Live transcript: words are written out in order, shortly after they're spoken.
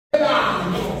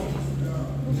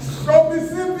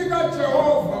Sobisifika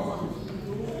Jehova.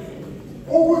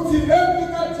 Ukuthi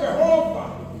lefika Jehova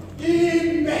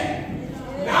ime.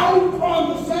 La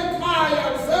ukhona usekhaya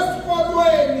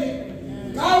usesikolweni.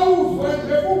 La uzwe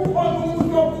nje ukhona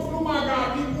umuntu okhuluma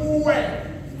kabi kuwe.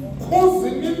 Khuza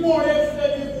imimoya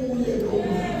ehleli kuye lo.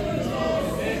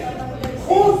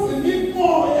 Khuza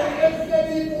imimoya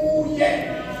ehleli kuye.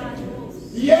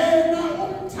 Yena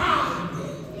umthande.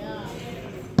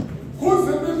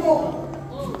 Khuza imimoya.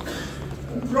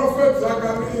 Prophet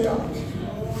Zachariah,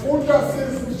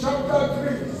 chapter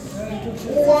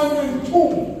 3, 1 and 2.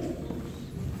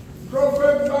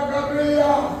 Prophet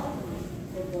Zachariah,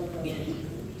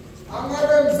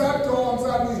 angake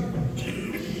msadonsani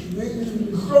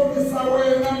ngihlomisa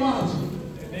wena manje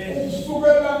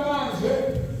ukusukela manje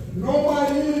noma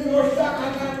yini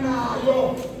ohlangana nayo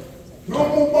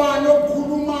noma ubani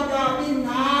okhuluma kabi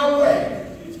ngawe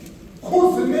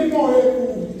khuza imimoya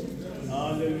kuwe.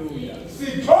 Hallelujah.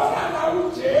 Sithola la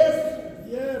uJesu.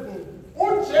 Yebo.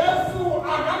 uJesu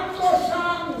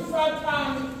akamxoshanga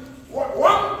uSathane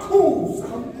wamkhuza.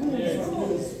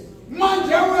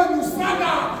 Manje wena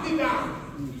usalaphi la?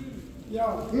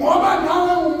 Ngoba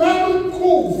nawe umele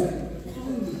umkhuze.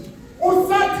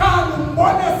 USathane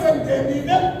umbone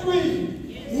sengenile emntwini.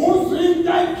 Uzwe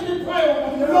into ayikhiphayo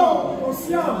ngomlomo.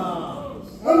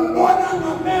 Umbona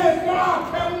ngamehlo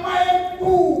akhe uma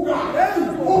ebuka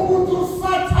ukuthi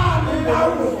uSathane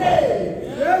nawe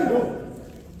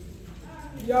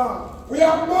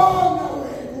uyabona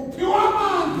wena uphiwa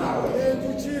amandla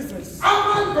wena Jesus.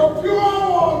 Amandla uphiwa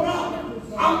wona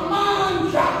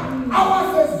amandla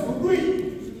awasezulwini.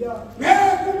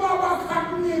 Ngeke ubaba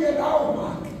akunike lawo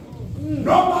mandla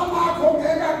noma makho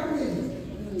ngeke akunike.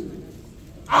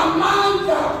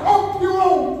 Amandla ophiwa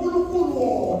uNkulunkulu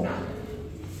wona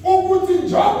ukuthi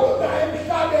njengoba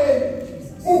emhlabeni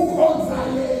ukhonza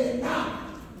yena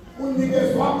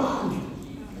unikezwa amandla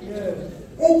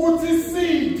ukuthi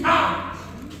sitha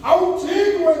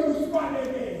awujiki wena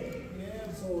usibalekele.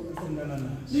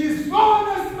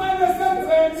 Isona simane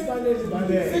senzeni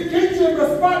sigijime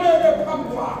sibaleke phambi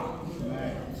kwakho.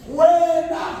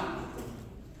 Wena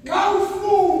xa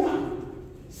ufuna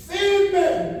sime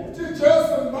uthi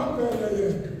Jesu mbambele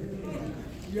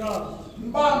yena.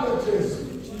 Mbambe Jesu.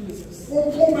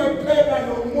 Uphume kuphela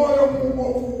nomoya omubo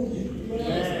kuye.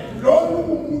 Lona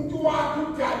umuntu wakho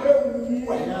udale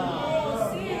uwe.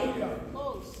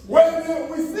 Wena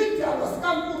uyisidalwa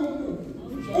sikaNkulunkulu.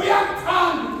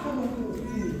 Uyakuthanda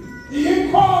uNkulunkulu.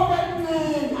 Yikho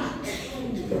benena.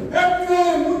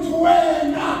 Ebunene uthi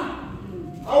wena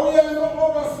awuyena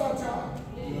oba Sathane.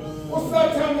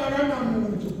 uSathane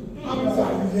akanamuntu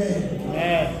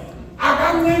amzalileyo.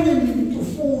 Akanene muntu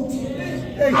futhi.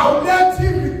 Awulethi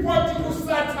report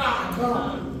kuSathane.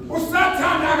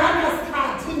 uSathane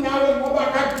akanasikhathi nawe ngoba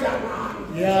kakudala.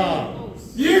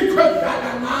 Yikho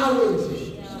edala nawe nje.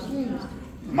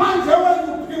 Manje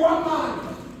wena uphiwa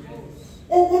amandla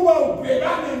ukuba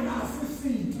ubhekane naso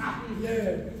isitha.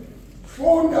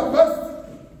 Funda verse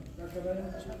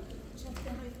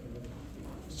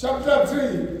chapter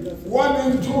 3, 1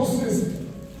 and 2 says,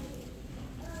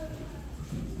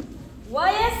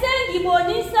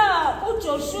 Wayesengibonisa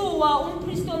uJoshua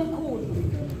umpristi omkhulu.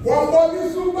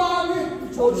 Wambonisa ubani?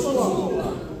 Joshua.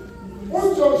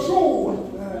 uJoshua.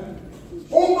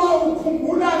 Uma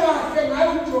ukhumbula kahle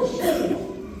ngayo uJoshua.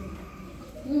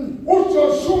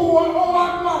 uJoshua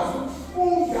owakwazi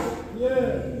ukufunda.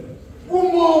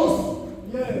 uMose.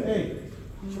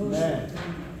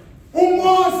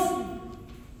 uMose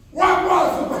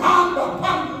wakwazi ukuhamba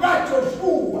phambi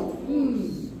kukaJoshua.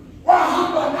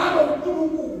 Wahamba nalo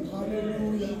uNkulunkulu.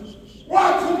 Hallelujah.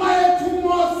 Wathi uma ethi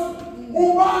uMose,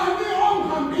 ubani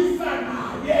ongihambisa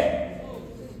naye?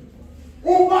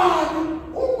 Ubani?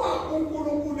 Uma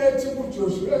uNkulunkulu ethi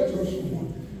kuJoshua, Joshua,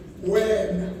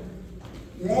 wena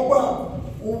ngoba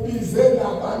ubize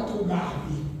labantu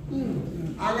kabi.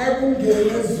 Angeke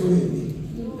ungene ezweni.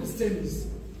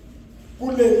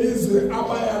 Kulelizwe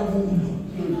abaya kulo.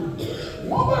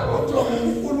 Ngoba kodwa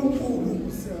uNkulunkulu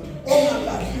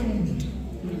ongalahli umuntu.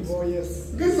 Oh yes.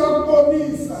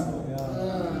 Ngizokubonisa.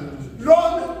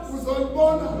 Lona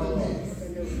uzolibona ngamehlo.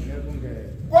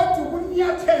 Kodwa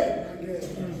ukunyathela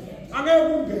angeke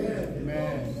ungene.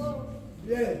 Amen.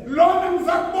 Lona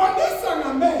ngizakubonisa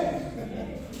ngamehlo.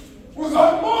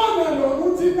 Uzolibona lo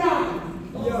ukuthi nani.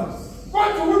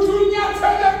 Kodwa ukuthi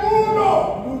unyathele kulo.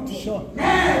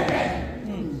 Ngeke.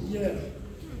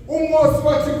 uMose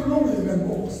wathi kulungile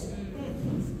Nkosi.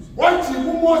 Wathi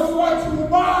uMose wathi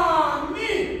ubani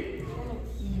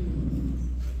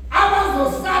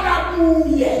abazosala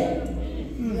kuye.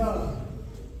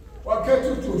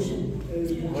 Wakhetha uJoshua.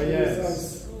 Oh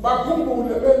yes.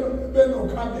 bakhumbule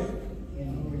benokhaleka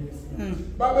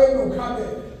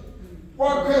babenokhaleka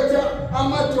kwakhetha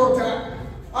amadoda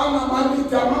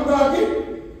angamalita amangaki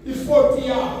 40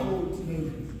 yabo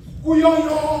kuyo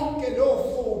yonke lo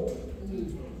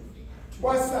 40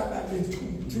 wasala lethu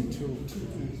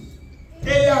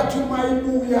eyathuma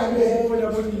ibuya le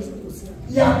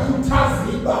yakhuthaza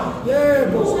ibala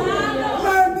yebo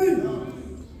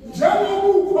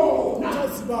njengobukhona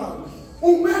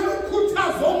umele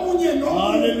ukhuthaze omunye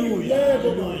nomunye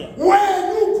haleluya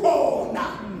wena ukhona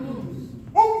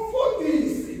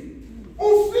umfundisi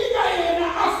ufika yena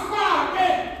afake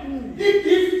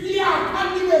igift yakhe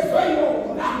anikezwe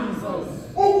yona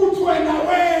ukuthi wena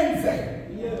wenze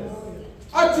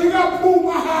athi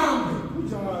kaphuma hambe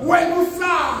wena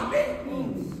usale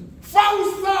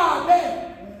usale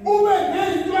ube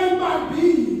nento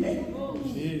ayibambile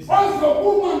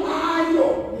ozokuma ngayo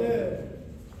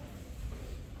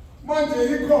manje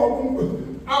yikho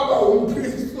aba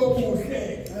umpriest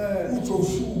omuhle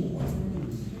uJoshua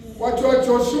wathiwa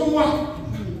Joshua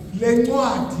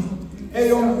lencwadi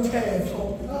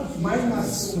eyomthetho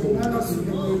mayingasukela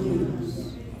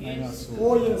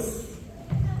oh yes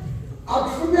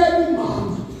akufuneki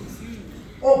umama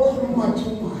okhuluma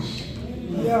too much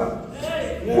yeah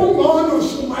kungcono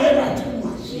shumayela too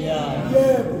much yeah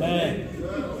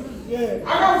yeah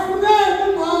akafuneki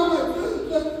umama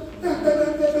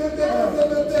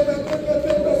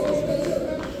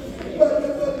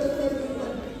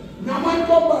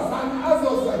namantombazane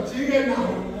azozajike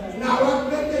nawo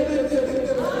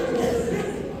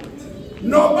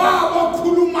nobaba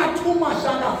okhuluma too much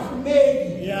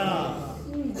akafuneki yeah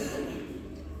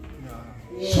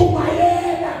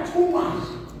shumayela too much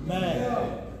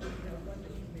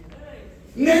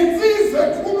nensizwe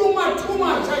khuluma too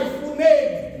much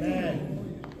ayifuneki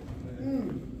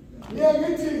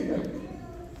ngiyangithina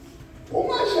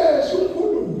ungasheshe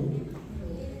ukhulume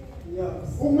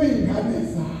uma ingane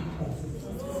zakho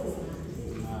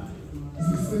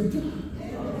zisentla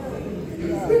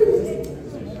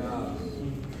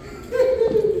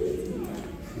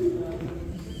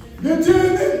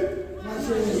ngithini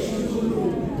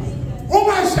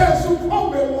ungasheshe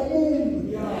ukhombe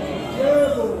ngomuntu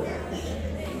yebo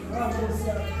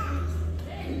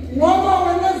ngoba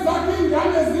wena zakho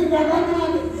ingane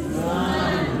zingakanani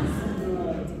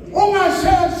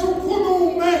ungasheshe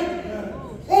ukhulume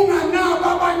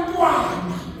unganaba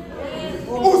abantwana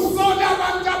usola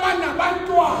abantu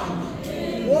abanabantwana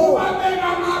ubabeka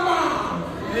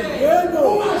amabanga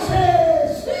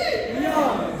ungasheshe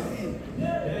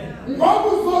ngoba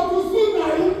uzothi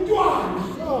usunayo umntwana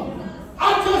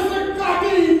athi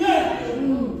sekuqalile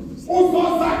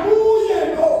uzoza kuye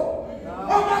lo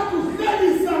abantu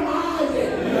uhlekisa ngaye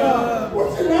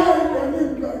uthi naye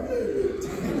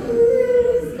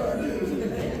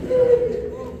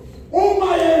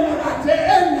uma yena kade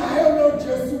enayo lo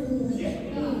Jesu kuye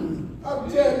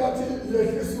akutshela athi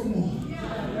lehlisa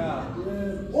umoya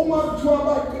uma kuthiwa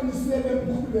baqinisele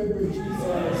emkhulekweni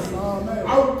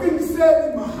awuqiniseli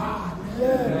mahhala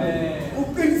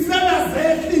uqinisela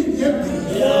zehli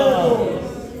ngempilo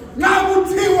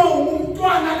nakuthiwa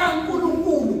umntwana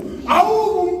kaNkulunkulu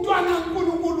awuku umntwana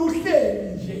kaNkulunkulu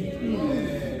uhleli nje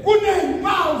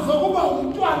kunezimpawu zokuba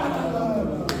umntwana kaNkulunkulu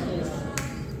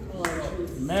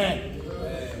amen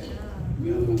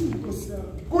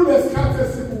kulesikhathi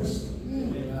esibuso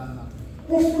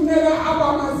kufuneka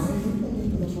abamaziyo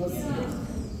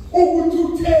ukuthi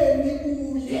utheni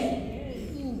uye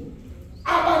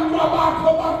abantu abakho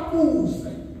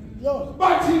bakuze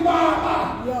bathi baba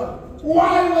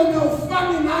why wena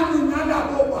ufani nani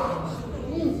nalabo baba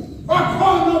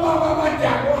bakhona baba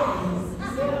badakwayo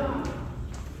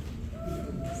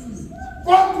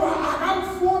kodwa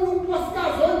akamfuni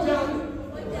unkosikazi onjani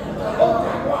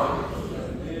odakwayo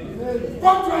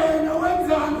kodwa yena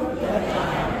wenzani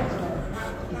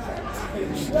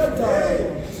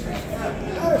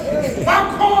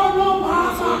bakhona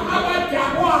omama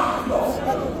abadakwayo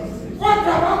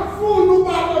kodwa bamfuna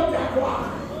ubaba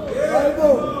odakwayo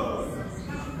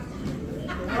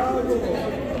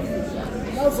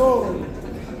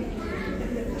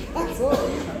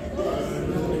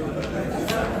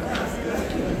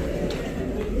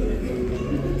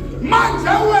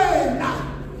manje wena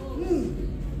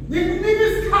ngikunika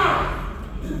isikhathi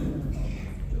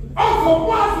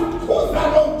ozokwazi ukukhuza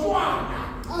lo mntwana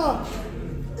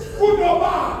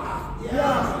kunobaba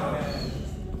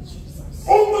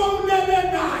uma unene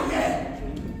naye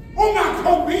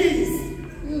ungakhombisi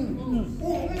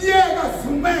umyeka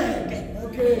zumeke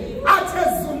athe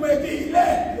zumekile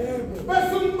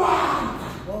bese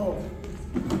umbanga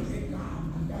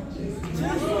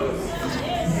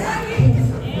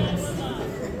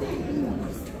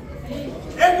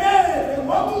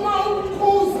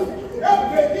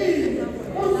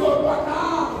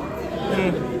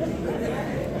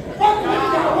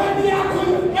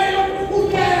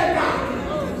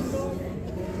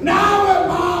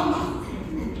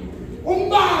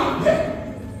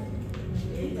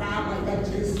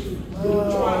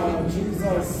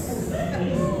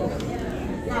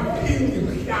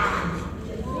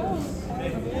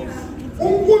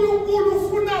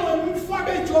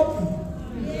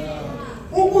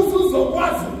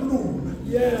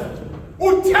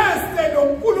Utheste lo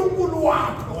nkulunkulu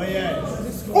wakho.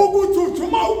 Ukuthi uthi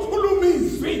uma ukhuluma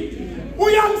izwi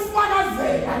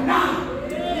uyamfakazela na.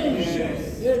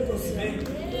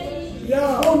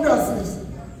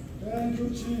 Thank you,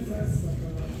 Jesus.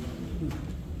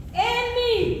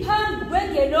 Emi phambi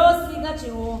kwengelosi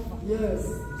kaJehova. Yes.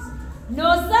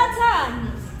 NoSathane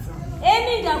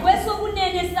emi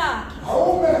ngakwesokunene sakhe.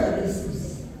 Awumele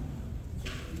sisi.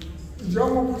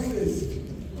 Njengoba uhlezi.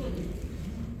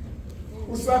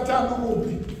 USathane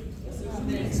kuphi?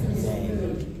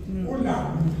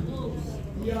 Ulapha.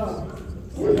 Yeah.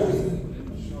 Ulapha.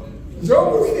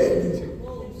 Njengoba uhlezi nje.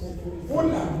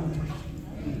 Ulapha.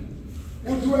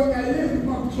 Uthi wena yini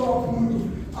makuthiwa umuntu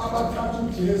abathatha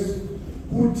uJesu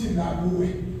uthi nakuwe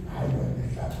hayi wena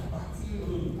hlala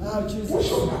phansi. Jesus.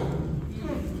 Usho nakuwe.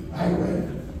 Hayi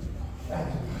wena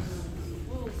hlala phansi.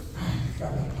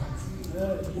 Hlala phansi.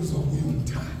 Uzobuya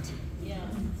umthathe.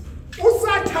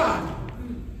 USathane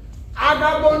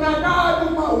akabonakali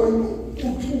uma wena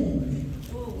uthule.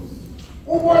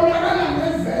 Ubonakala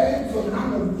ngezenzo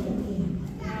nangokukhuluma.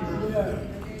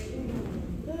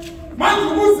 Manje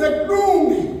ukuze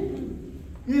kulunge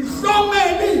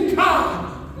ngihlomele ikhaya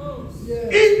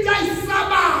into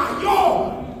ayisabayo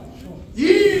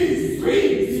yizwi.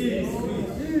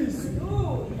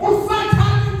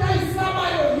 USathane into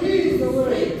ayisabayo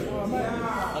yizwi.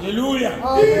 Hallelujah.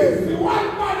 Yizwi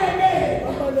wabaleke.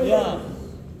 Yeah.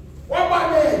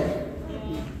 Wabaleke.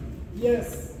 Yes.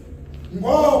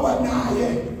 Ngoba naye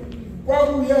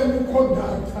kwakuyena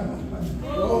ukhondakta namanje.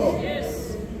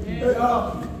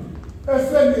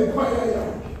 Esenekhaya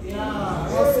yakhe.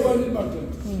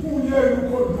 Uyena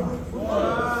ukhondakta.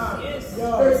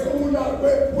 Esifuna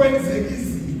kwenzeka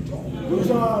izinto.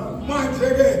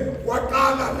 Manje-ke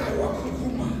waqala naye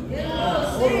wakhukhuma.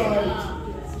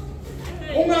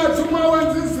 Ungathi uma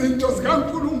wenza izinto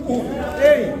zikaNkulunkulu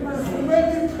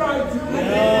uvumela ipride.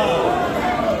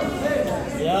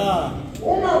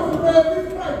 Ungavumeli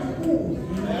ipride kuyo.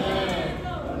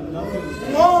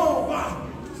 Ngoba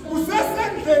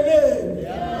usesendleleni.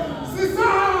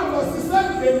 Sisahamba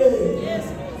sisendleleni.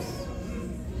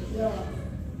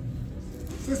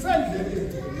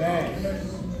 Sisendleleni.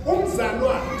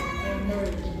 Umzalwane.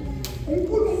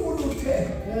 uNkulunkulu uthe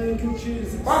Thank you,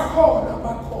 Jesus. bakhona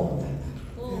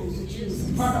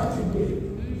phakathi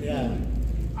kwenu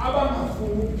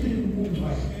abangafuni ukuphila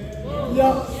ubungcwele.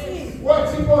 Yeah.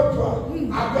 Wathi kodwa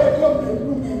abekho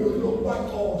nelungelo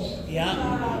lokubaxosha.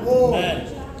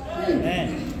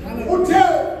 Uthe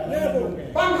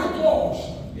bangaxosha.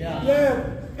 Yeah.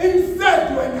 Instead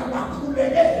wena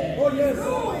bakhuleke. Oh, yes.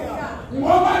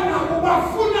 Ngoba nabo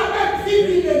bafuna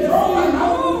bephilile njengoba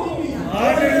nawe uphilile.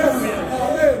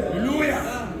 Hallelujah.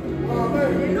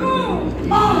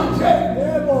 Manje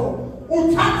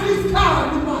uthatha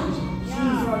isikhathi manje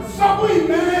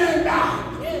sokuyimela.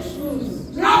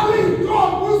 Nawe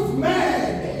intombi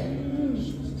uzimele.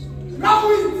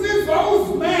 Nawe insizwa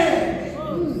uzimele.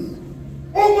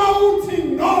 Uma uthi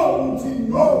no, uthi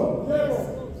no.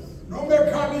 Noma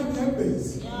ekhala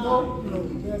inyembezi. No.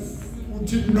 Yes.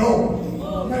 Uthi no.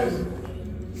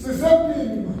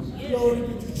 Sisempini manje. Glory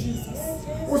be to Jesus.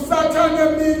 USathane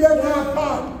emile lapha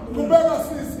kubeka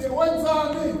sisi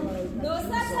wenzani?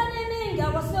 NoSathane emi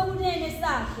ngakwesokunene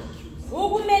sakhe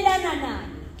ukumelana naye.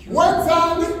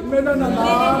 Wenzani? Melana Umelene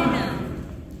na. naye.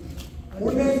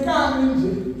 Unenkani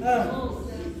nje.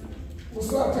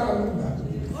 USathane ungathi.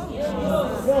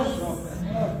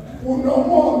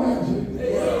 Unomona nje.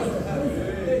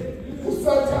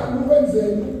 USathane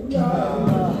wenzeni?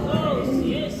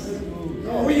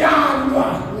 Uyalwa.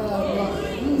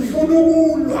 Ufuna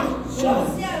ukulwa.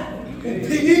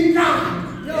 Uphika inkani.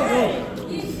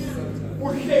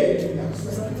 Uhleli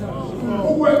lapha.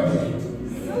 Ukwembele.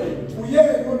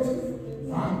 Uyena uthi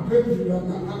angiphendula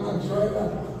angajwayela.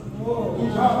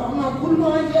 Ungakhuluma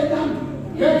kanjena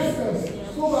Texas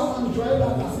suka angijwayela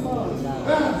la.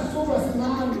 Suka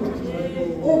sinalo.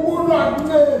 Ukulwa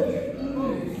kuncede.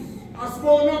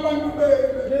 Asibona abantu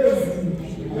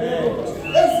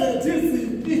ezethi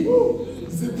izimpi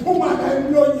ziphuma la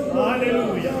emlonyeni.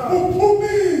 Hallelujah. Uphuma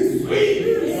izwi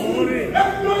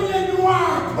emlonyeni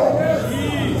wakho.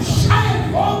 Shaye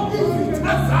konke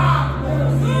izitha zakho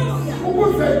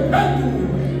ukuze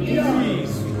iphenduke.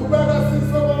 Kubeka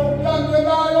sisoko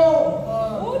ukulandelayo.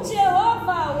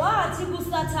 UJehova wathi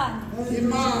kuSathane,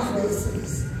 Imali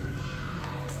sisi.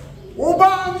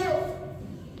 Ubani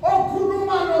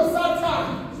okhuluma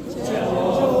noSathane?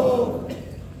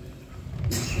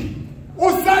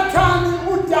 USathane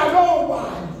udalo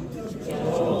ubani?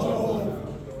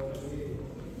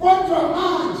 Kodwa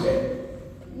manje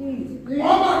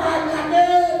ngoba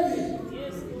kanyaneli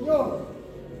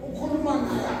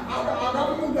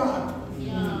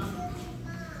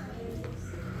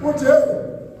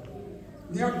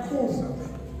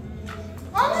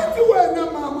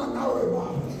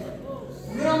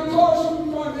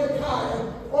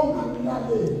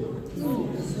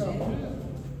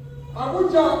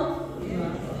kunjani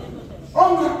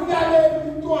ongakulalela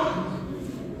umntwana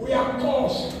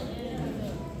uyakuxosha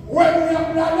wena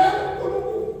uyamlalela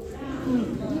uNkulunkulu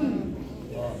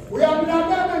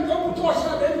uyamlalela njengoba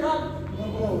uxosha lengane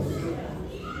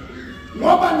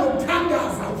ngoba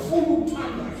nokuthandaza ufuna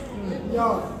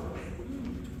ukuthandaza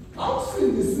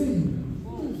awusindisile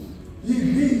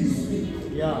yilizwi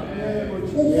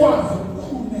ukwazi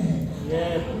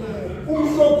ukukhuleka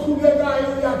umuntu okhulekayo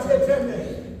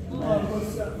uyathethelela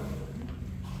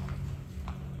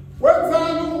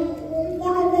wenzani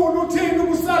uNkulunkulu uthini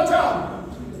kuSathane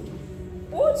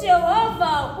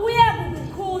uJehova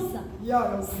uyakukukhuza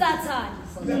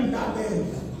Sathane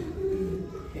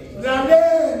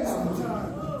lalela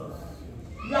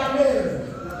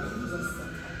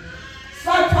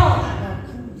Sathane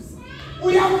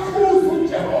uyakukhuza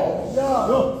uJehova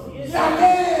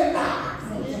lalela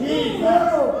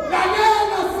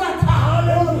Sathane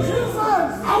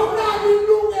awunalo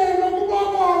ilungelo kubo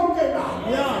bonke la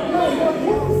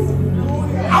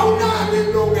awunalo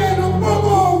ilungelo kubo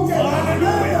bonke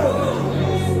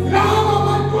laba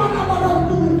bantwana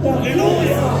bakaNkulunkulu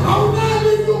awunalo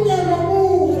ilungelo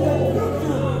kubo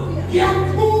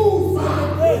yakhuza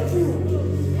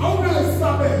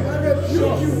awunasabela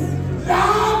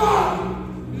laba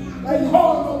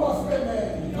ayikhono bafemele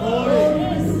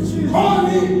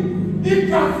khoni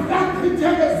igazi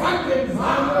lachitheke ezandleni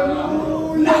zalo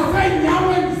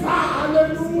nasenyaweni zalo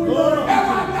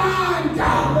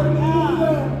ebalanda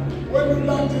wena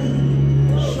ulandile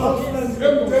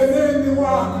emndenini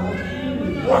wakho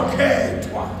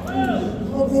wakhethwa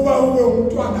ukuba ube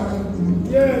umntwana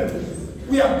kaNkulunkulu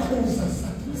uyakhuza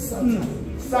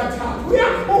Sathane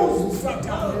uyakhuza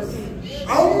uSathane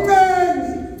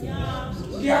awumeni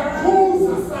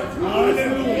uyakhuza Sathane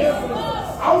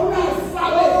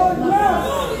awunasabela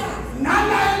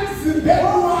nala emzimbeni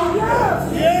wakho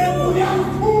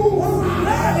uyakhuza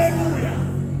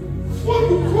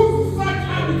ukhuza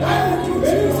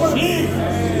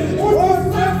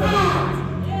uSathane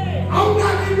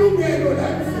awunalo ilungelo la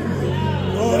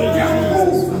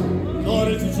uyakhuza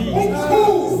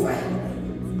ukhuza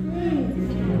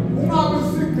ungabe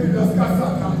isigqila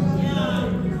sikaSathane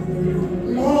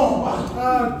ngoba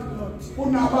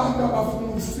kunabantu abafuna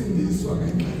ukusindiswa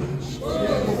ngenxa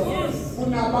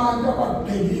kunabantu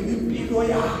ababhekile impilo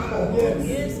yakho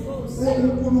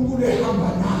uNkulunkulu ehamba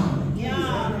nawe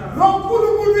lo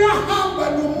Nkulunkulu uyahamba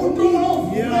nomuntu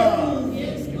ovumile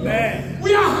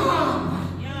uyahamba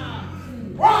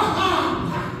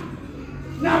wahamba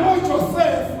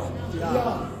naboJosefa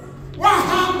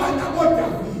wahamba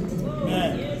naboDavide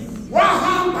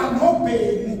wahamba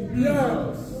noBheni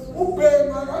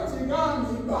uBheni akajikanga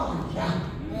ibandla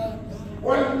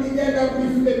walinikela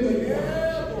kwifemeli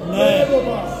yakhe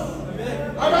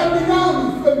akanikanga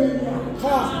ifemeli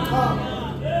yakhe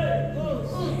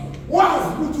wazi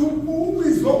ukuthi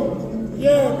ubizo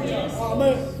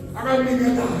uNkulunkulu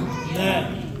akanikela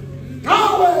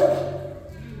nawe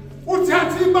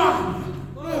uthatha ibandla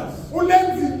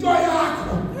ulenza into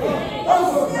yakho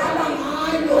ozodlala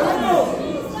ngayo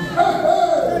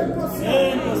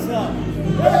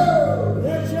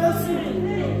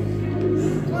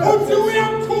uthi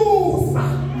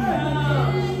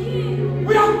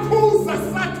uyakhuza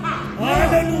Sathane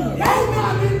haleluya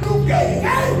awunalo ilungelo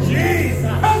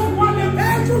Jesus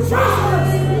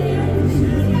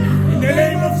in the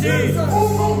name of Jesus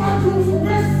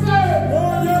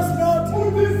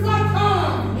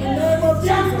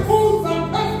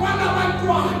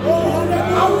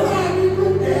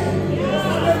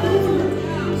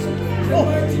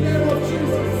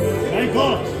Thank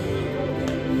God.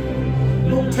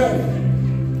 Luke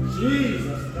 10.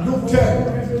 Jesus. Luke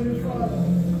 10.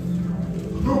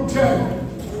 Luke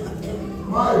 10.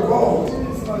 My God.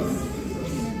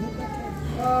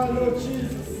 Lord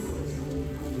Jesus.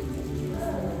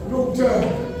 Luke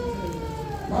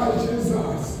 10. My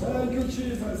Jesus. Thank you,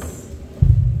 Jesus.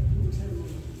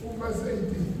 Verse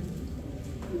 18.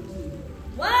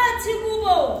 wathi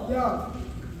kubo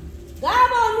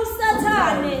ngabona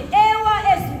uSathane ewa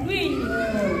ezulwini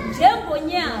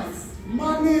njengonyazi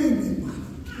maninzi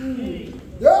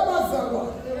yabazalwa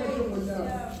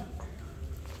njengonyazi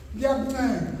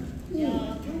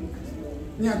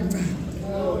ngiyakunceda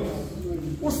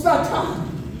uSathane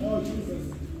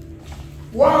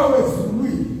wawe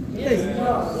ezulwini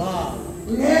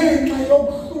ngenxa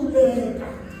yokuhluleka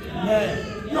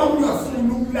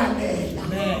yokungafuni ukulalela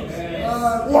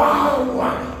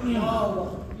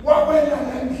wawela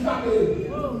la emhlabeni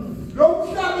lo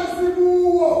mhlaba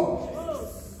esikuwo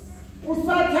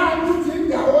uSathane uthi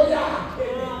indawo yakhe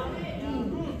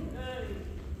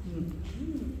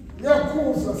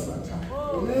yakhuza Sathane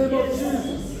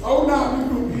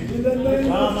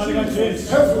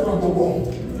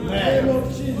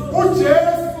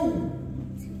uJesu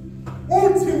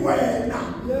uthi wena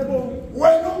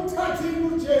umthathile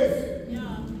uJesu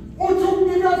uthi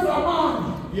ukunikeza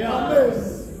amandla. Amen.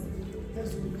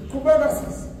 Kubheka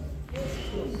sisi.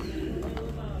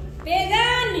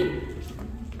 Bhekani,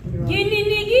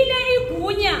 ngininikile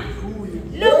igunya.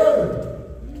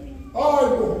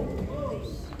 Hayibo.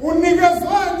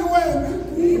 Unikezwani wena?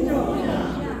 Igunya.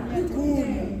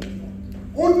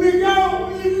 Unika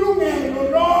ilungelo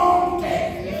lonke.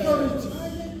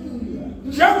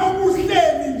 Njengoba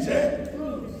uhleli nje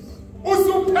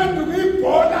usuphenduka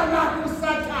ibhola lakho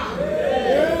uSathane.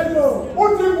 Yebo.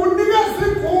 Uthi unikeza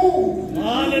igunya.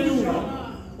 Hallelujah.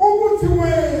 Ukuthi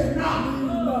wena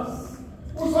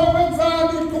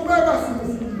uzokwenzani kubeka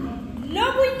sisi.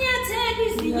 Lokunyathela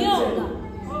izinyoka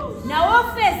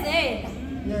nawofezela.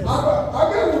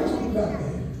 Ake uthula.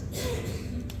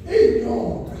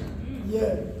 Inyoka.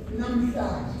 Yeah.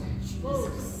 Namhlanje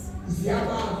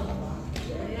ziyabaza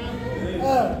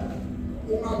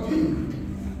ungaphinde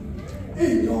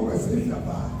inyoka zidla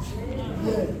abantu.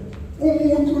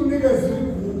 Umuntu unikeza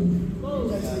igunya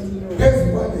phezu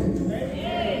kwale nyoka.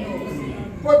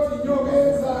 Kodwa inyoka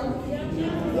yenzani?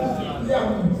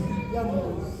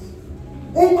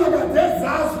 Uma kade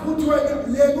zazi ukuthi wena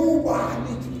yena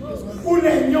ubani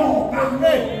unenyoka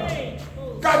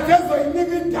kade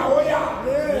zoyinika indawo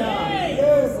yayo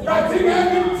kade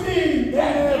ngeke imthinte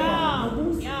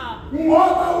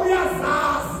ngoba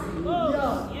uyazazi.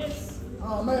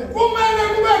 Amen. Kumele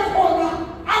kube khona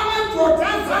amadoda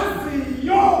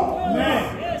azaziyo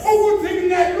ukuthi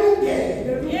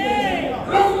kunelungelo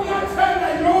lokunyathela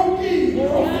yonke into.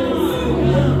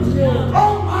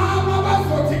 Omama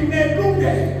bazothi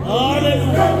kunelungelo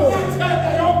lokunyathela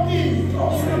yonke into.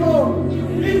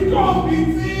 Intombi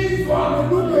insizwa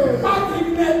bathi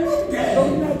kunelungelo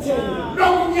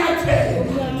lokunyathela.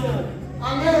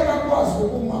 Angeke akwazi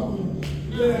ukuma kuyo.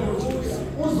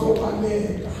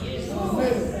 Uzobaleka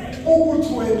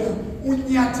ukuthi wena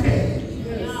unyathele.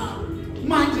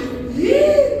 Manje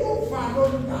yini uvalo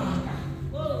olungaka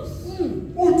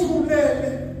uthulele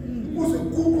uze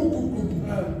gugugugu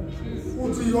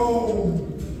uthi yo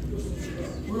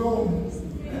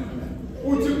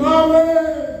uthi mawe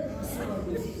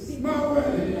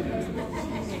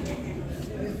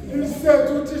instead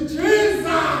uthi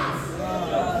Jesus.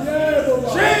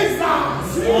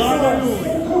 Jesus.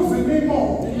 Ukhuze imimo.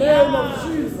 Name of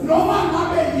Jesus. Noma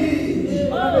ngabe yini.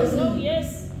 Yes.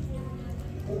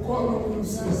 Ukhona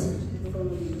umsisi.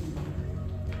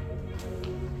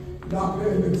 Lapha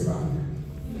eLexander.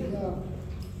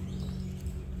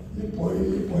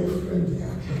 Boyfriend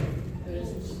yakhe.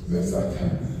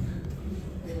 Lesathana.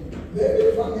 Leli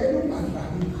vangeli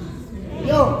ungadlali.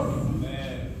 Yo.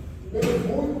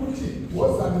 Befuna ukuthi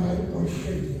wozana naye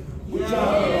boyfriend.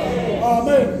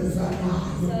 Amen.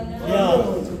 Yeah.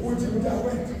 Uthi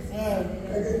mntakwethu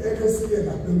eke siye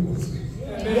lapha engozini.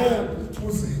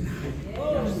 Uze naye.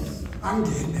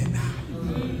 Angene naye.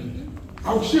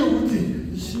 Awushiye ukuthi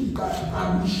ishika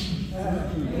amishi.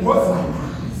 Wozana.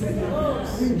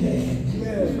 Singene.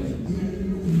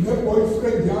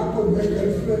 Ne-boyfriend yakho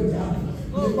ne-girlfriend yakho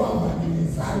nibamba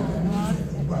ngezandla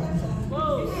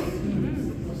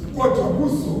kodwa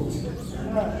kuzothi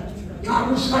xa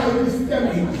kushayela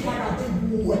isitembu phakathi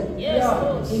kuwe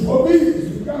ngoba izwi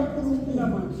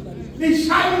likaNkulunkulu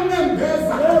lishaya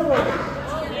unembeza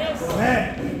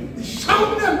lishaya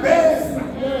unembeza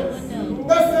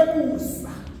bese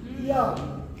kusa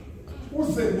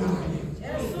uze naye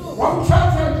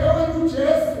wamthatha nje wena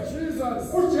uJesu.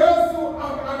 uJesu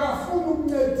akafuna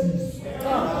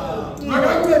ukuncediswa.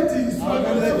 Akancediswa.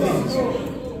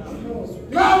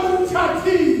 Nxa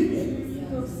umthathile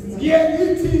ngiye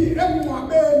ngithi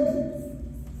emngcwabeni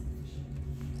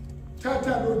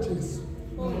thatha lo Jesu.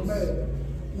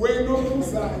 Wena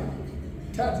ophuzayo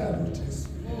thatha lo Jesu.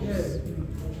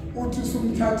 Uthi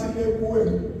sumthathile kuwe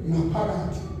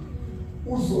ngaphakathi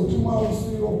uzothi uma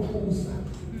usuyophuza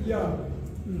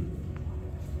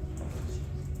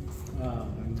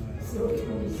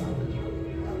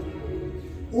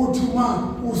uthi uma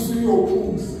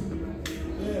usuyophuza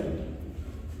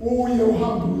uye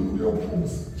uhambe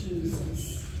uyophuza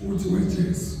uthi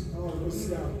weJesu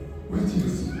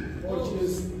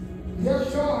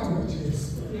ngiyakuthanda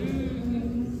Jesu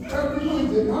kanti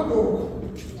manje nalokho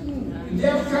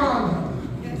ngiyakuthanda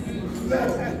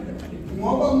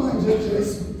ngoba manje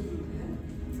Jesu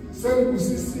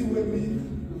sengibusisiwe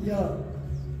mina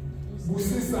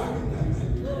busisa-ke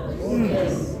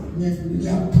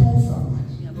ngiyaphuza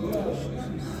manje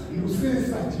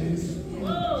busisa Jesu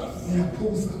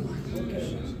ngiyaphuza manje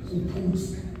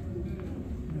uphuze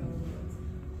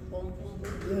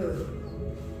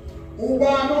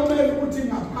ubani okumele ukuthi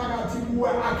ngaphakathi kuwe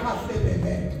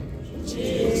akhahlelele.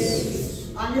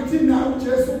 Angithi na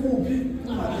uJesu kuphi?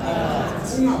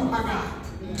 Ungaphakathi.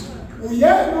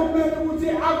 Uyena omele ukuthi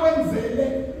akwenzele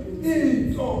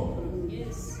into.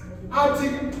 Athi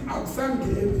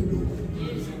akusangeni lo.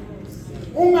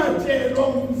 Ungatshelwa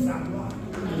umzalwane.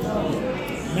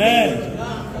 Amen.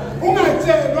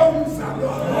 Ungatshelwa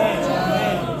umzalwane.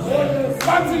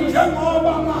 Bathi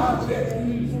njengoba manje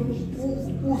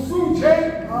usunje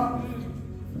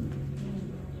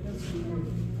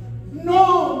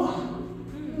noma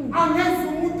angeze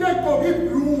umuntu egqoke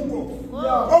ibhluko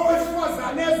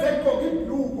owesifazane ezegqoke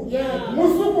ibhluko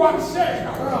musuku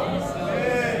washeka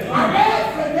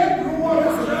akeze ngebhluko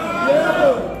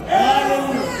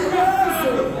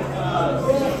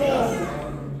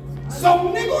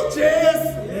somnika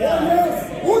uJesu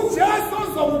uJesu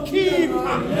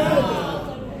ozomkhipha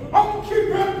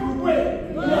omkhipha ebhlukweni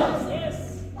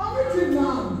angithi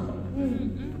nami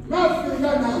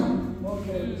ngafika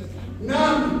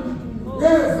nami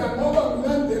ngeza ngoba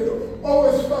ngilandela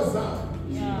owesifazane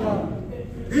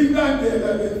ngilandela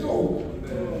le ntombi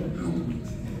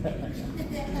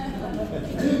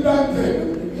ngilandela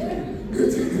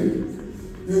ngithi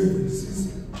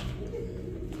sisi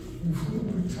ngifuna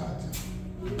ukuthatha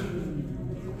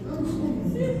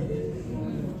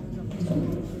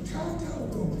thatha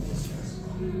ukomsiyasi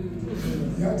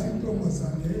yathi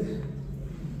intombazane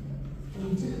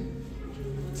uthi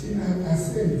thina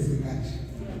asenze kanje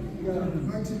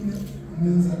ngathi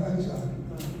nenza kanjani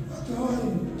bathi hayi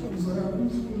uzaya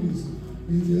kumfundisa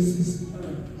ngithi sisi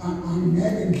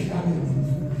angeke ngihlale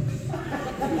ngimfundisa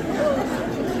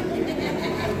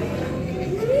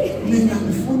mina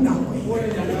ngifuna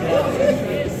wena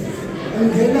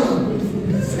ungena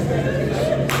kumfundisa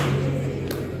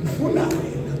ngifuna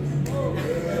wena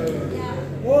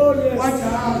wathi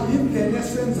hayi indlela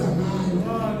esenza ngayo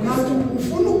ngathi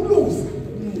ufuna ukuluza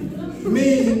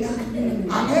mina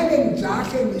angeke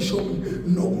ngijahe ngisho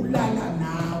nokulala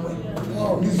nawe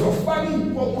ngizofaka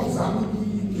izimpoko zami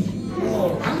kini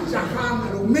angijahanga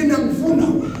lo mina ngifuna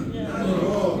wena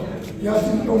yathi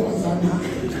intombazana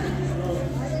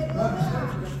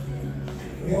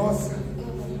yosa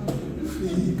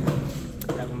fika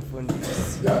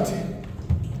yakumfundisa yathi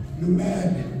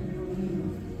lumele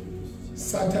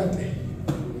Saturday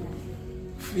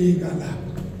fika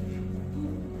lapha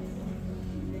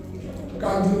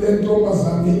kanti le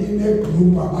ntombazane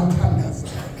ine-group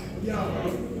abathandazayo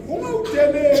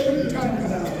ungawudeleli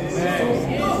umthandazo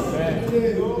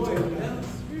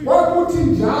kwakuthi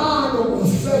njalo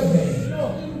ngo-7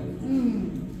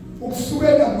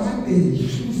 ukusukela Monday,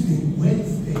 Tuesday,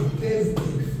 Wednesday, Thursday,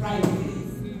 Friday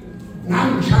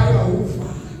ngangishaya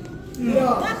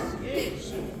uvalo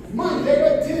manje ke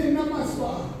thina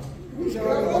maswati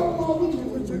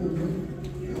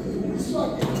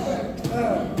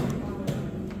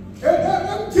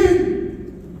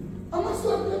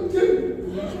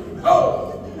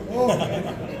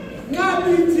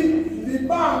ngabithi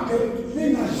libambe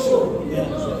lingasho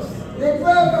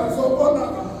ngempela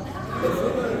uzobonakala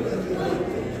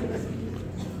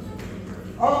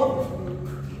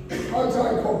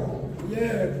Ajayiko.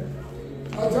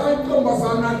 Ajayi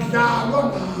intombazana kudlalwa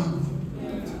nami.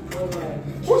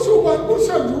 Kusho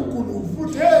nje ugulufu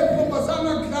uthi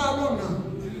intombazana kudlalwa nami.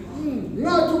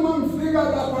 Ngathi uma ngifika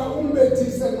lapha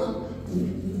umbethise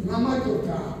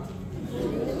ngamadoda.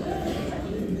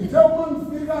 Ngithe uma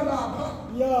ngifika lapha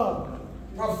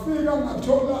ngafika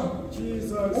ngathola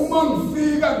Jesus. Uma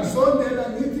ngifika ngisondela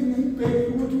ngithi ngibheke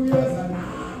ukuthi uyeza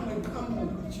nami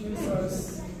eqhamuka Jesus.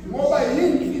 Ngoba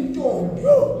yini intombi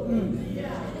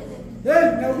hey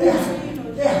nakuza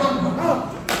ehamba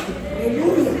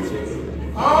haleluya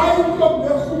hayi intombi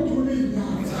ekhudulina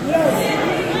yes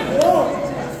oh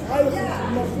hayi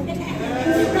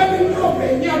intombi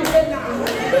enyakena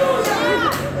haleluya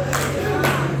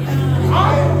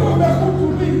hayi intombi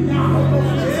ekhudulina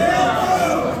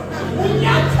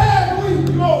unyathelo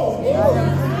uyintombi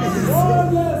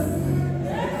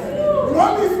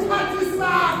ngoba isikhathi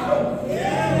sakho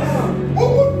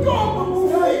ubuntombi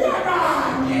bufika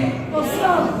kanye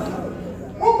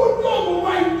ubuntombi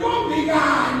bayintombi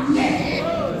kanye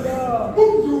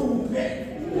bundlule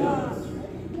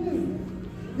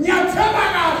nyathela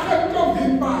kahle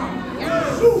entombini bani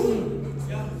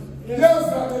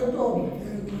yeza le ntombi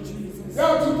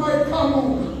yathi uma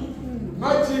iqhamuka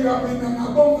ngajika mina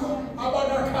ngabonga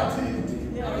abakakhathiti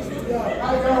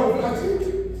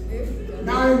ayikawukhathiti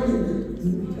naye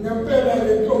ngempela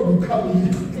le ntombi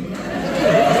iqhamukile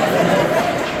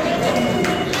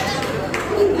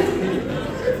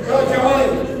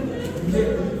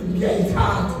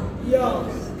ngiyayithatha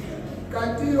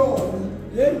kanti yona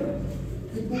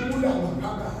ibubula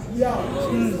ngaphakathi. Yeah.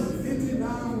 Ithi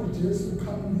nangu Jesu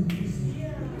khamisa.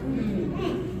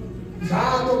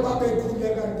 Njalo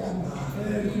babekhuleka ntambama.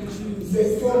 Le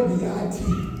ntombi yathi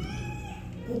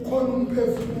ukhona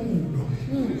umphefumulo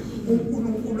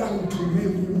uNkulunkulu angigcine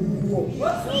kuwo.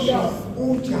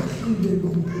 Ujahile lo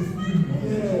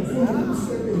mphefumulo.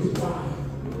 Umsebenzi wakhe.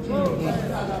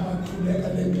 Bahlala bakhuleka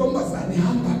le ntombazane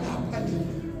ihamba lapha nje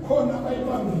khona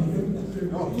abayibambile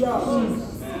emkhulekweni.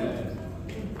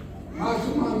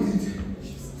 Athi mangithi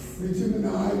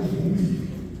mina ayivumile.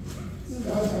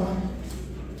 Yaza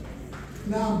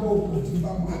nabo ukuthi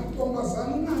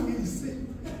bangathongazana ungangisi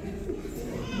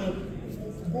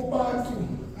kubantu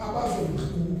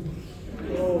abazomhluba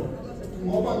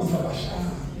ngoba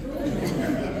ngizabashaya.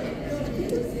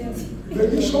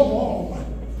 Bengisho ngoba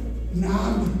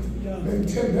nami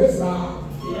bengithembeza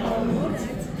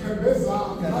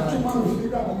ngathi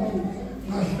mangifika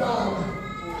ngahlala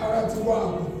phakathi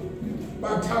kwabo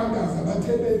bathandaza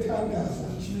bathe bethandaza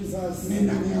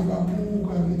mina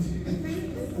ngiyababuka ngithi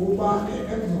ubani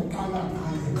engizoqala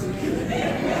ngaye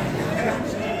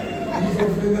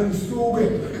ngizovela ngisuke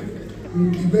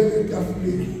ngigibele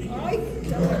etafuleni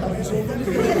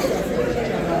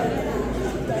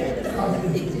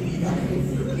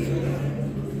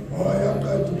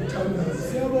yaqeda ukuthandaza.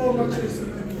 Siyabonga Jesu.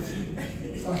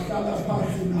 Sahlala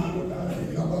phansi nabo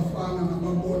labafana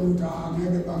nababona ukuthi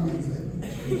angeke bamenze.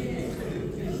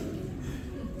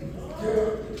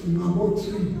 Ngabo 3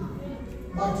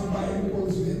 bathi baye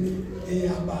enkonzweni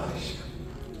eyabasha.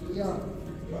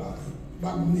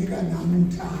 Bamnika nami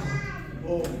uthaya.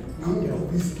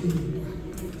 Nangilokhu isikipha.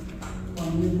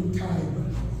 Bamnika uthaya.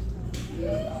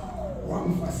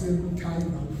 Wangifasela uthaya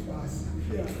ngafasa.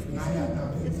 Ngaya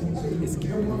nabo enkonzweni.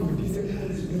 Ngiyoma ngidise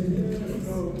enkonzweni.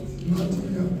 Ngathi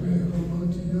ngiyabheka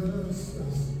ngathi yes.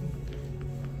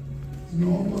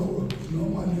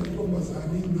 Noma le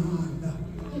ntombazane inganda.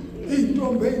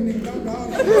 Intombi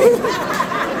eningangaka.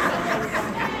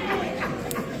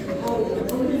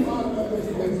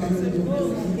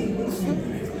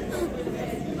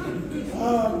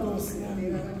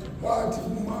 Wathi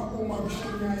uma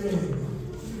kushinyayela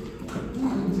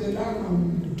angitshelanga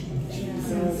muntu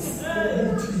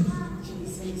ukuthi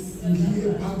ngiye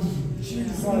phambili.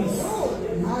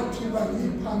 Ngathi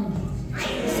bangiphambili.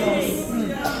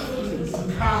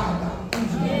 Sikhala.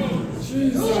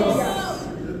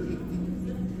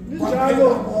 Njalo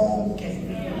bonke.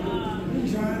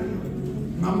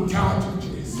 Ngamthatha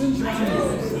uJesu.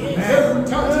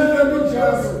 Ngimthathile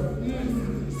uJesu.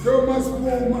 So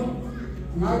masibuma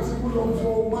ngathi kulo mfo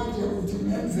manje uthi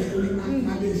ngenzeni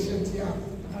ngale shirt yakho.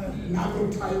 Nalo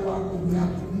thayi wakho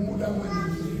uyaphumula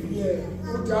manje.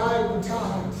 Uthi hayi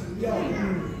uthathe.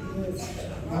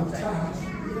 Ngakuthatha.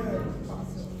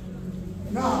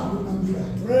 Now,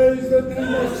 praise the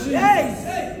name of Jesus.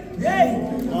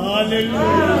 Hallelujah.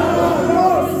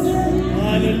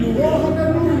 Hallelujah.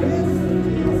 Hallelujah.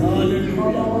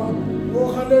 Oh,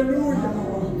 hallelujah.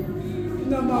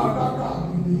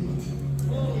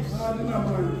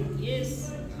 Yes.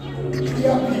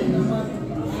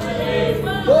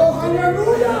 Oh,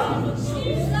 hallelujah.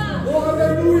 Oh,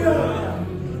 hallelujah.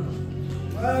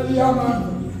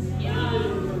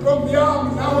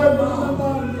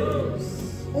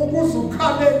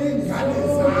 Ukuzukhalela ingane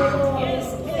zakho.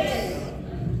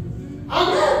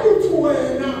 Angeke uthi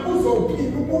wena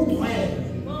uzophila ubungcwele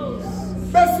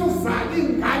bese uzala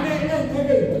ingane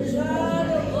engeke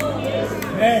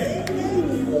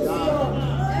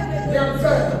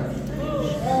ngiyakuzela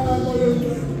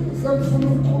sengifuna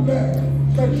ukuqhubeka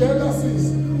qedela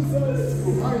sisi.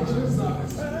 Hayi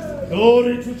Jesus.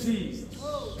 Glory to Jesus.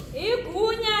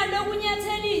 Igunya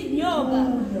lokunyathela izinyoka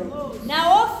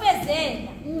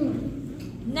nawofezela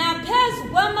naphezu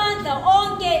kwamandla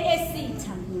onke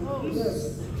esitha.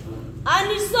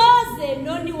 Anisoze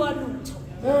noniwalutho.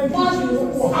 Manje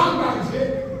ukuhamba nje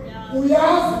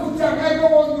uyazi ukuthi angeke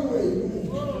wonke wenu.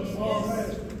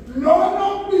 Lona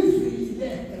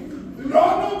ubizile,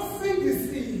 lona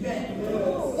ukusindisile,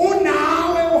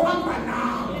 unawe uhamba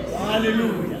nawe.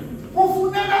 Hallelujah.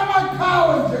 Kufuneka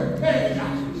amakhawe nje kuphela.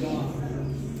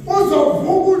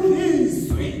 Uzovuka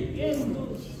udliswe.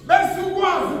 Bese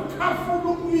ukwazi ukukhafula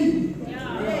umlilo.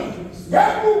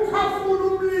 Ngeke ukhafula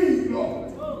umlilo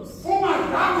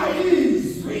ungadlanga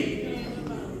izwi.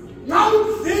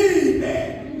 Ngawudlile.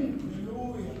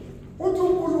 Uthi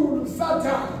uNkulunkulu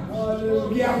Sathane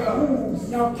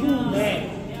ngiyakhuza.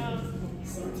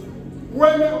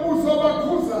 Wena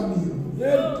uzobakhuza nini?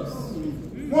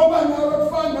 Ngoba nawe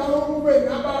kufana ube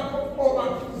nabakho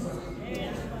obakhuza.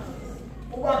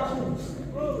 Ubakhuza.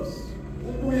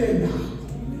 Ubuye nabo.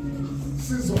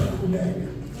 Sizokhuleka.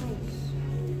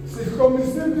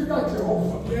 Sikhombisa impilo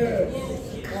kaJehova. Yes.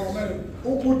 Amen.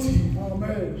 Ukuthi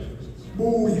Amen.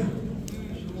 buya.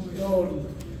 Lord.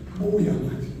 Buya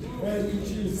manje. Thank you,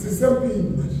 Jesus. Sisempini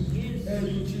manje. Thank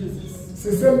you, Jesus.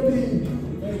 Sisempini.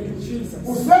 Thank you, Jesus.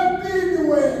 Usempini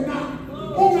wena.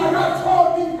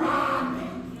 Ungakatholi ingane.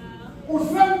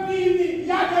 Usempini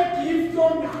yale gift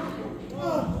onayo.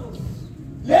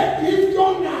 Le gift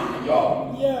onayo.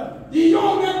 Yeah.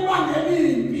 Iyona ekubangela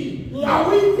impi.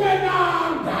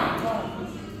 Awuyinkenanga.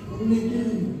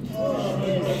 Unikini.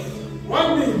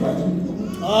 Wambiza nje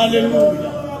uNkulunkulu.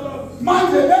 Hallelujah.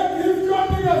 Manje le gift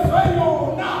yonikezwe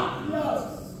yona. Yes.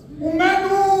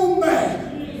 Umelume.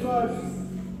 Jesus.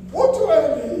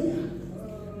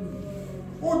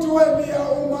 Uthi Eliya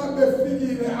uma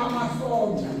befikile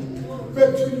amasonja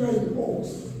bethunywe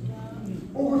inkosi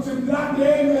ukuthi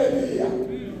mlandeni Eliya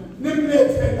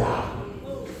nimlethe la.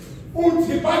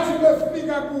 Uthi bathi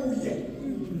befika kuye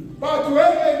bathi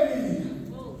Eliya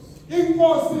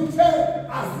inkosi ithe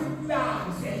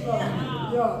asikulande.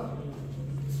 Yeah.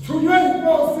 Thunywe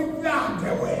inkosi kulande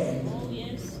wena.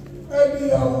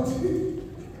 Eliya uthi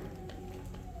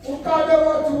uqale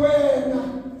wathi wena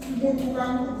umuntu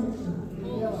kaNkulunkulu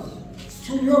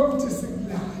thunywe ukuthi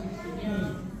sikulande.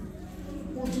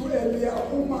 Uthi Eliya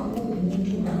uma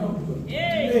ngumuntu kaNkulunkulu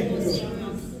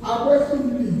akwethu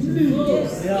umlilo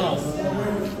Yes.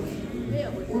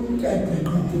 umqede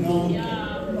qho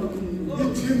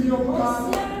ithini yokuqala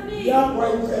Yeah.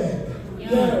 wayiqeda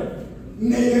Yeah.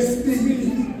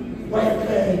 neyesibili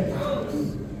wayiqeda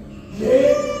le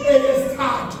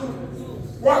eyesithathu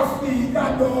wafika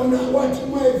lona wathi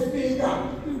uma efika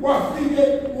wafike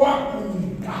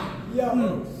waguqa Yeah.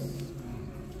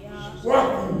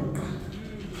 waguqa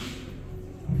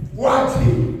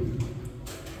wathi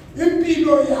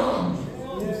impilo yami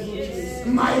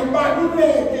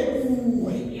mayibaluleke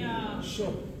kuwe.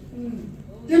 Sure.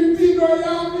 Impilo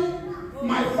yami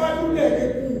mayibaluleke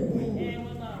kuwe.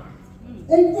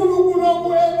 uNkulunkulu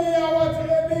okuEliya wathi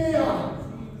Eliya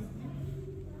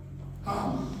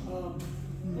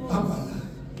hamba la.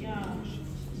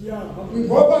 Yeah.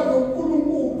 Ngoba lo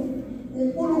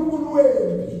uNkulunkulu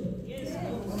wempi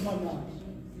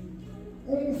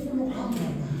umfuna ukuhamba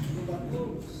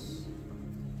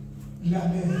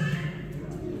naye.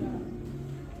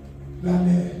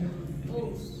 Lalela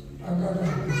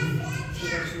akakabi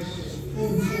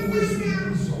insuku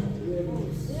esibuzo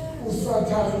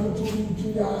usathana ukuthi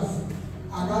uyazi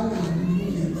akanalo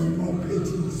ilungelo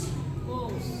lokuphethisa.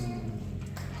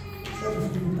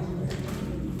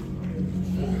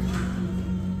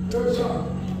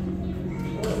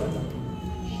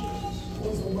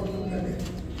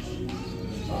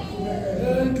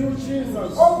 Thank you,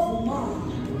 Jesus. Oh,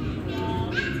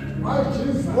 my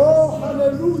Jesus. Oh,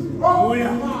 hallelujah.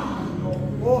 Hallelujah.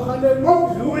 Oh, hallelujah.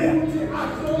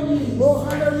 Oh,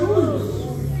 hallelujah.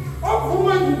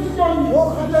 Oh,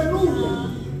 hallelujah.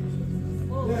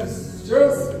 Yes.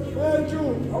 Yes. Thank you.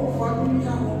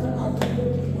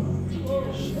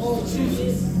 Oh,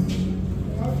 Jesus.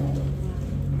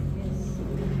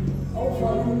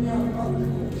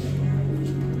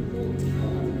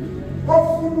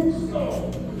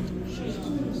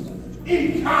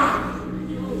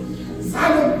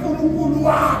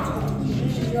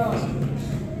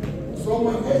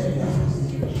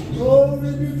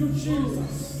 Glory be to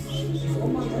Jesus.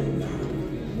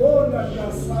 Lord, I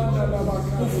just stand and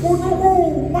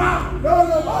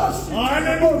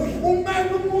Hallelujah.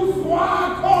 Umele umuzi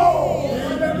wakho.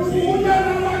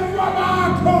 Umele abantu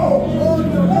bakho.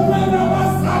 Umele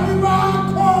abazali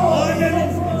bakho.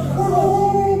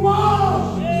 Uma.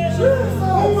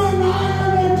 Uma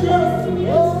naye Jesu.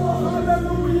 Oh,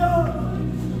 hallelujah.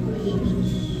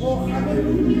 Oh,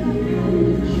 hallelujah.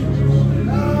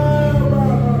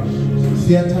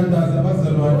 Siyathandaza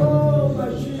abazalwane. Oh, my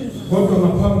Jesus. Kodwa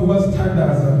ngaphambi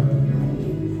kwasithandaza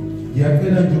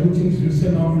ngiyacela nje ukuthi ngidlulise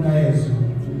nomlayezo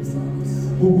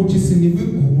ukuthi sinikwe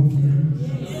igunya.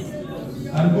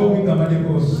 Alibonge igama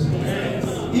lenkosi.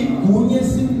 Igunya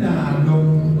sinalo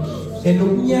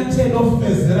enokunyathela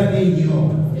ofezela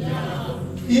neyinyoka.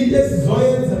 Into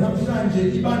esizoyenza namhlanje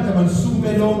ibandla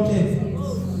malisukume lonke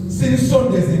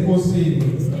silisondeze enkosini.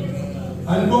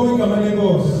 Alibonge igama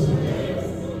lenkosi.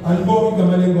 Alibonge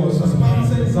igama lenkosi.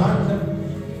 Asiphamise izandla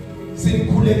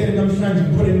sinikhulekele namhlanje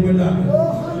kupholeni kwelanga.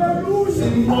 Oh, hallelujah.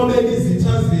 Sinqobele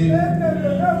izitha zenu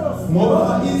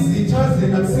ngoba izitha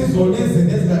zenu akusizona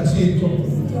ezinto ezikaThixo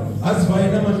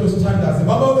azivayena amahlo sithandaze.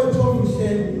 Baba wethu omhle,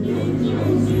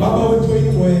 Baba wethu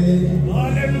oyingcwele,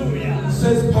 Hallelujah.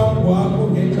 sesiphambi kwakho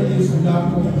ngenxa yezwi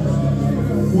lakho.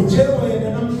 Uthe wena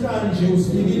namhlanje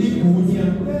usinikile igunya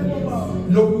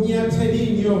lokunyathela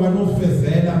inyoka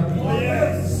nofezela.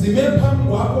 sime phambi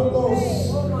kwakho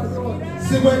Nkosi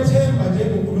sikwethemba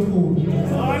njengoNkulunkulu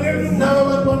nabo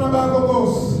abantwana bakho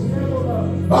Nkosi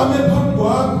bame phambi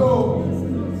kwakho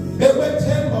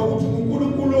bekwethemba ukuthi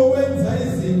uNkulunkulu owenza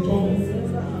izinto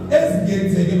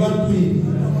ezingenzeke ebantwini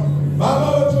baba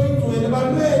wethu ingcwele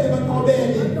balwele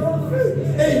baqobele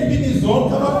ezimpini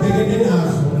zonke ababhekene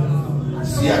nazo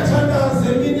siyathandaza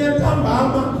emini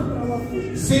yantambama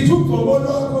sithi ugcobo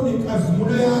lwakho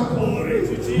nenkazimulo yakho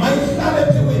mayihlale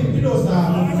phezu impilo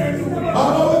zabo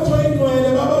baba wethu ingcwele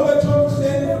baba wethu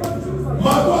omhle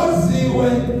makwaziwe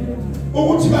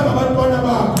ukuthi bangabantwana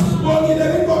bakho sibongile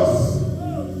Nkosi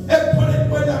ekuphoneni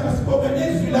kwelakho sibonga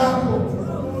nezwi lakho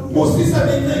kusisa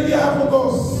nenceku yakho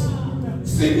Nkosi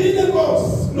sinike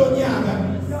Nkosi lonyaka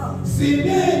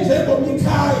sine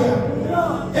njengoMikhaya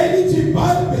elithi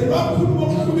iBhayibheli wakhuluma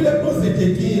okuhlukile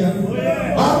kuZedekhiya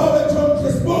baba wethu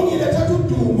omhle sibongile thatha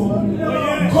udumo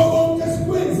konke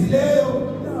sikwenzileyo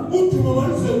udumo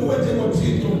manizwe kuwe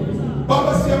njengoThixo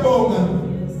baba